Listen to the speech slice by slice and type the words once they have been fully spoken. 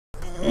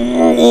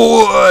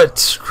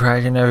What's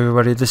cracking,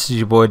 everybody? This is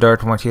your boy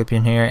Darth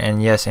Champion here,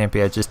 and yes,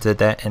 Ampy, I just did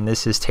that, and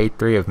this is take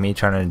 3 of me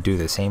trying to do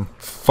the same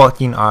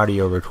fucking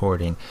audio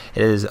recording.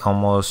 It is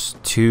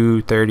almost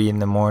 2:30 in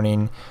the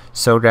morning.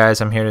 So guys,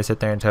 I'm here to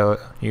sit there and tell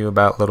you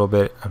about a little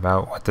bit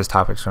about what this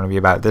topic is going to be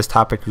about. This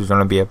topic is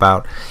going to be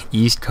about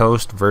East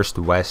Coast versus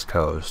the West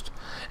Coast,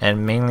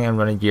 and mainly I'm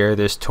going to gear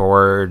this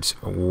towards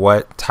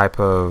what type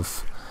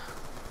of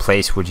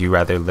place would you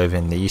rather live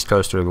in, the East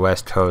Coast or the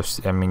West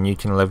Coast. I mean, you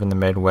can live in the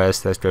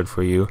Midwest, that's good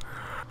for you.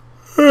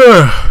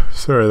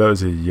 Sorry, that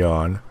was a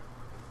yawn.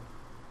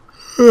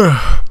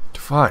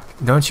 Fuck,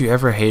 don't you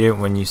ever hate it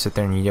when you sit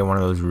there and you get one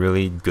of those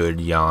really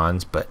good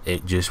yawns, but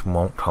it just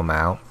won't come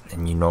out,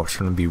 and you know it's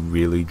going to be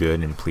really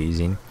good and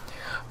pleasing?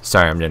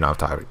 Sorry, I'm getting off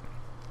topic.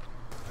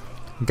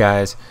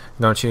 Guys,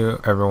 don't you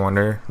ever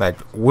wonder, like,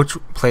 which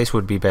place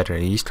would be better,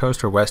 East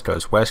Coast or West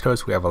Coast? West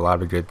Coast, we have a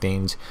lot of good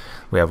things.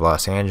 We have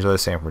Los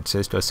Angeles, San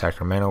Francisco,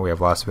 Sacramento. We have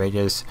Las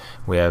Vegas.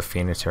 We have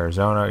Phoenix,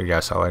 Arizona. We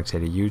got Salt Lake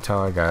City,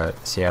 Utah. We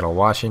got Seattle,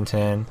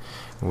 Washington.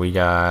 We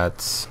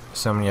got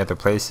so many other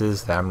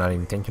places that I'm not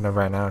even thinking of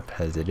right now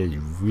because it is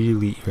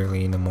really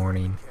early in the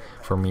morning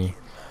for me.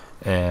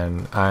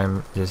 And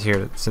I'm just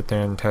here to sit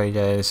there and tell you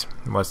guys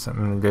what's some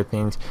of the good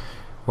things.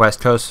 West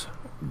Coast,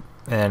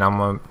 and I'm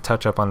going to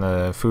touch up on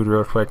the food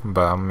real quick,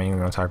 but I'm mainly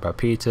going to talk about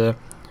pizza.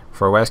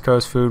 For West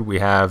Coast food, we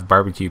have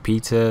barbecue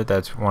pizza.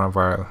 That's one of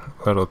our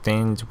little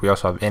things. We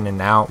also have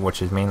In-N-Out,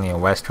 which is mainly a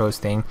West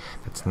Coast thing.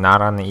 It's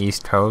not on the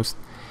East Coast,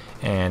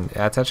 and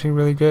that's actually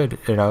really good.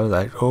 And I was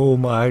like, oh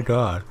my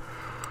god,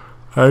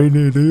 I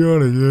need to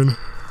yawn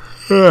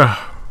again.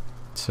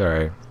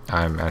 Sorry,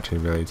 I'm actually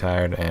really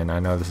tired, and I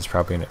know this is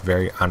probably a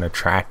very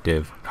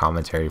unattractive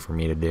commentary for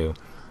me to do,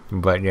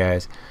 but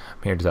guys,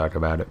 I'm here to talk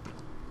about it.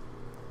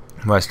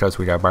 West Coast,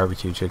 we got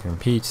barbecue chicken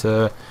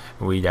pizza,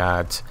 we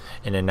got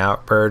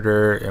In-N-Out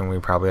burger, and we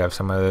probably have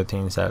some other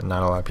things that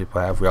not a lot of people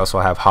have. We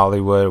also have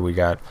Hollywood. We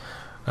got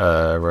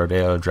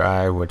Rodeo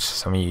Drive, which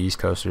some of you East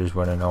Coasters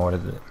wouldn't know what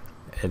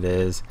it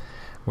is.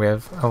 We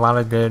have a lot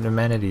of good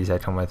amenities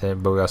that come with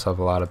it, but we also have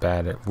a lot of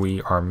bad.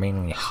 We are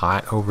mainly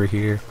hot over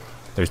here.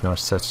 There's no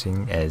such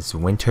thing as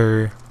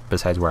winter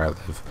besides where I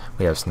live.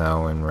 We have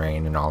snow and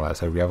rain and all that,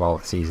 so we have all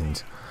the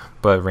seasons,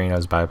 but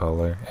Reno's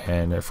bipolar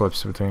and it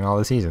flips between all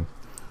the seasons.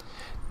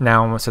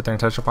 Now I'm going to sit there and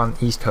touch up on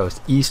East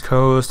Coast. East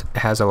Coast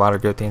has a lot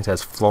of good things. It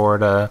has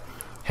Florida,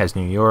 has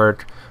New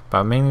York,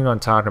 but I'm mainly going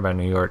to talk about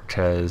New York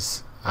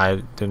because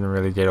I didn't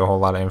really get a whole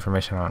lot of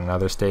information on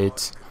other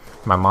states.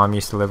 My mom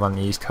used to live on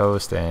the East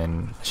Coast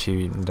and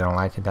she didn't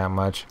like it that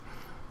much.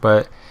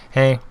 But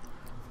hey,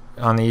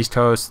 on the East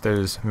Coast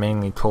there's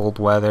mainly cold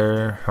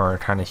weather or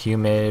kind of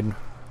humid,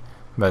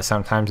 but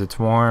sometimes it's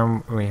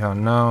warm, we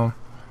don't know.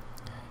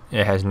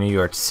 It has New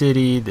York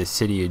City, the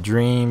city of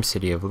dreams,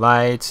 city of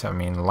lights. I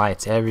mean,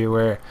 lights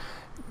everywhere,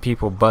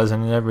 people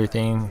buzzing and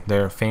everything.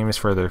 They're famous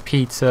for their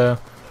pizza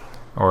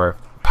or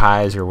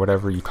pies or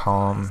whatever you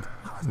call them.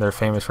 They're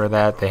famous for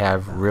that. They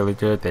have really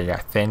good, they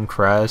got thin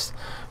crust.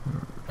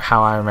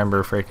 How I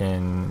remember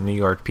freaking New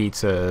York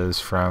pizza is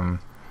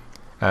from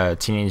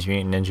Teenage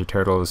Mutant Ninja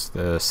Turtles,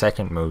 the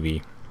second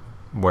movie,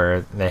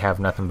 where they have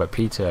nothing but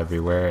pizza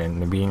everywhere. In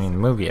the beginning of the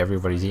movie,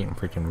 everybody's eating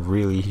freaking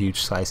really huge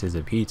slices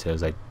of pizza.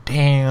 It's like,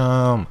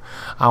 damn,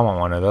 I want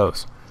one of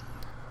those.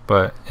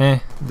 But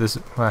this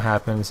is what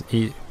happens.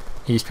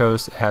 East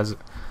Coast has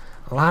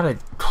a lot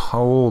of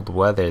cold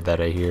weather that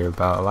I hear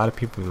about. A lot of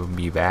people will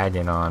be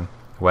bagging on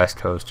West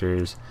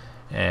Coasters,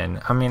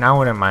 and I mean, I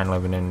wouldn't mind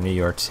living in New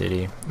York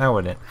City. I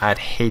wouldn't. I'd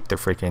hate the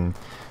freaking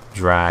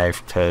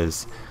drive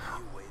because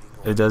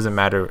it doesn't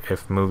matter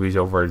if movies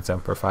over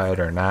exemplify it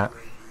or not.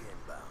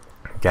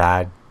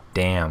 God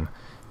damn,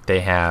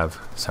 they have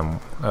some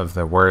of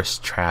the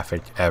worst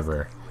traffic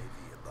ever.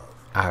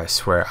 I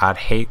swear, I'd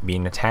hate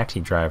being a taxi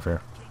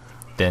driver.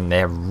 Then they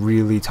have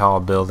really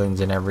tall buildings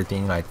and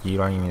everything, like you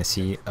don't even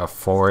see a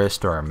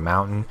forest or a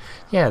mountain.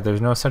 Yeah,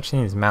 there's no such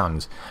thing as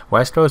mountains.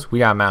 West Coast, we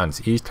got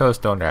mountains. East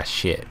Coast don't got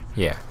shit.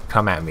 Yeah,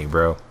 come at me,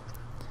 bro.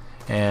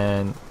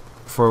 And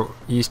for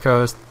East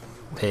Coast,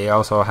 they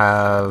also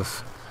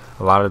have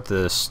a lot of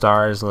the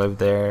stars live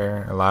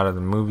there. A lot of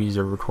the movies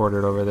are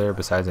recorded over there,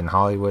 besides in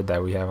Hollywood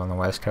that we have on the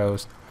West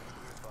Coast.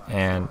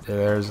 And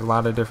there's a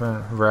lot of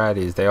different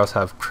varieties. They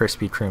also have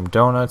Krispy Kreme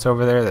donuts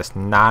over there. That's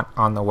not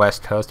on the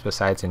West Coast,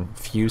 besides in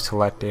few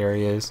select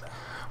areas,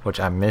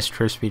 which I miss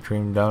Krispy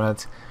Kreme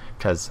donuts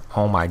because,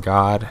 oh my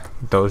god,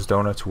 those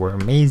donuts were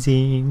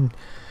amazing.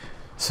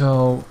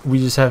 So we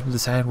just have to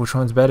decide which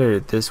one's better,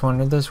 this one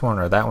or this one,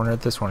 or that one or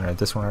this one, or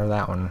this one or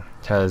that one.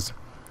 Because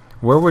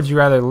where would you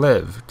rather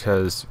live?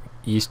 Because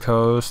East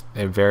Coast,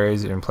 it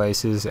varies in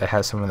places. It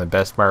has some of the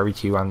best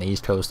barbecue on the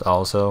East Coast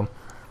also,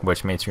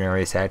 which makes me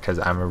really sad because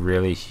I'm a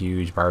really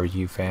huge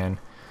barbecue fan.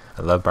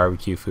 I love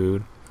barbecue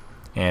food.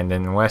 And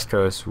then the West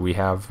Coast, we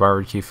have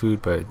barbecue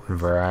food, but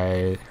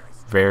varies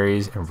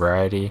in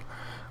variety.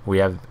 We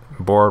have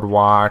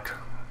Boardwalk.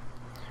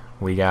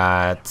 We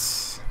got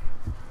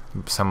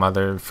some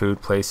other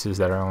food places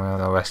that are only on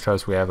the West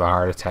Coast. We have a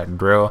Heart Attack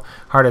Grill.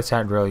 Heart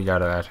Attack Grill, you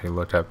gotta actually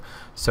look up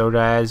So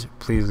guys,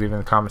 please leave in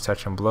the comment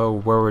section below,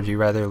 where would you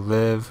rather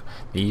live,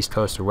 the East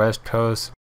Coast or West Coast?